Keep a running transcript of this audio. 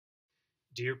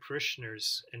Dear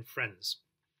parishioners and friends,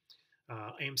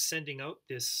 I am sending out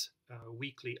this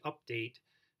weekly update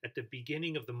at the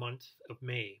beginning of the month of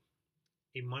May,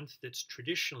 a month that's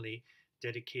traditionally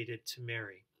dedicated to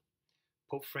Mary.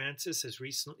 Pope Francis has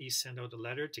recently sent out a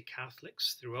letter to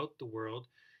Catholics throughout the world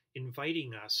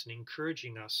inviting us and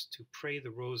encouraging us to pray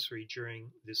the rosary during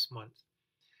this month.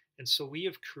 And so we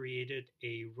have created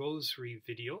a rosary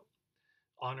video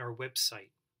on our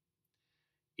website.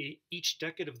 Each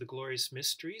decade of the Glorious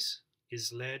Mysteries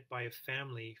is led by a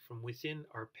family from within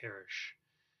our parish.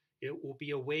 It will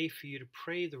be a way for you to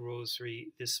pray the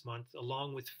rosary this month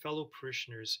along with fellow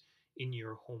parishioners in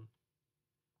your home.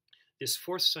 This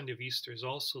fourth Sunday of Easter is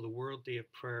also the World Day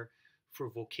of Prayer for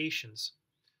vocations.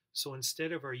 So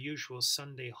instead of our usual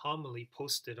Sunday homily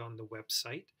posted on the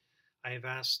website, I have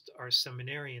asked our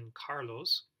seminarian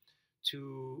Carlos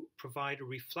to provide a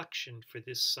reflection for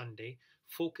this Sunday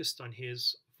focused on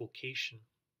his vocation.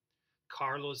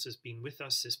 Carlos has been with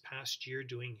us this past year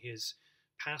doing his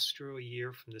pastoral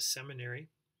year from the seminary.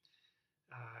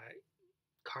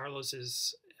 Carlos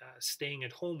is staying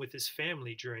at home with his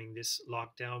family during this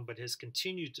lockdown, but has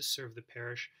continued to serve the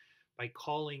parish by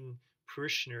calling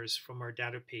parishioners from our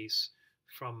database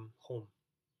from home.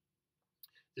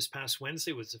 This past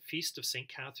Wednesday was the feast of St.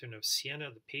 Catherine of Siena,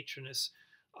 the patroness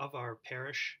of our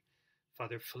parish.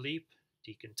 Father Philippe,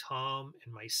 Deacon Tom,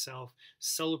 and myself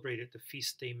celebrated the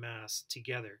feast day Mass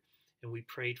together, and we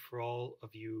prayed for all of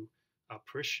you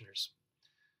parishioners.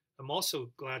 I'm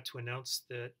also glad to announce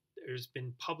that there's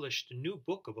been published a new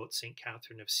book about St.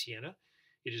 Catherine of Siena.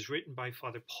 It is written by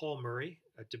Father Paul Murray,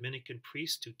 a Dominican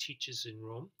priest who teaches in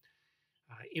Rome.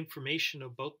 Information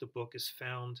about the book is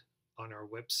found on our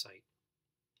website.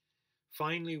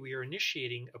 Finally, we are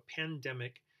initiating a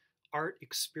pandemic art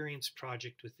experience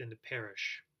project within the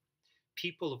parish.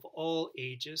 People of all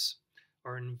ages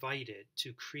are invited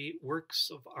to create works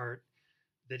of art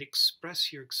that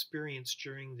express your experience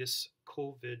during this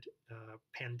COVID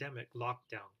pandemic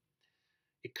lockdown.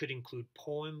 It could include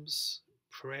poems,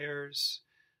 prayers,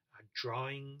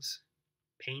 drawings,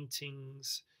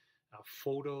 paintings,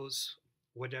 photos,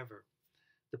 whatever.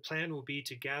 The plan will be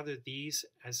to gather these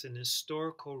as an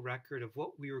historical record of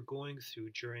what we were going through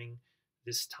during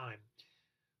this time.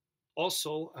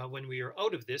 Also, when we are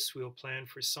out of this, we will plan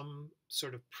for some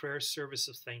sort of prayer service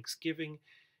of thanksgiving,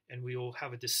 and we will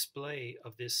have a display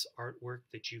of this artwork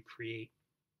that you create.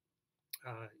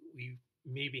 We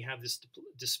maybe have this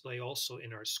display also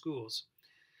in our schools.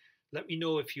 Let me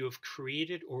know if you have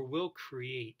created or will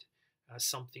create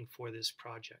something for this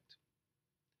project.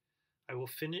 I will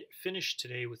finish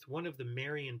today with one of the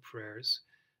Marian prayers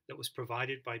that was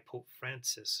provided by Pope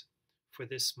Francis for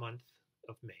this month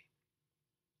of May.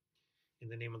 In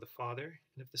the name of the Father,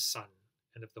 and of the Son,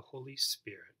 and of the Holy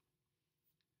Spirit.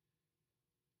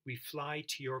 We fly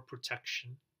to your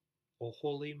protection, O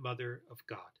Holy Mother of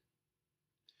God.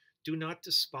 Do not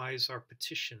despise our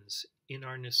petitions in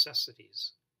our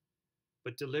necessities,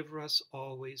 but deliver us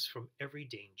always from every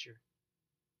danger.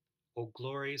 O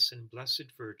glorious and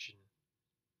blessed Virgin,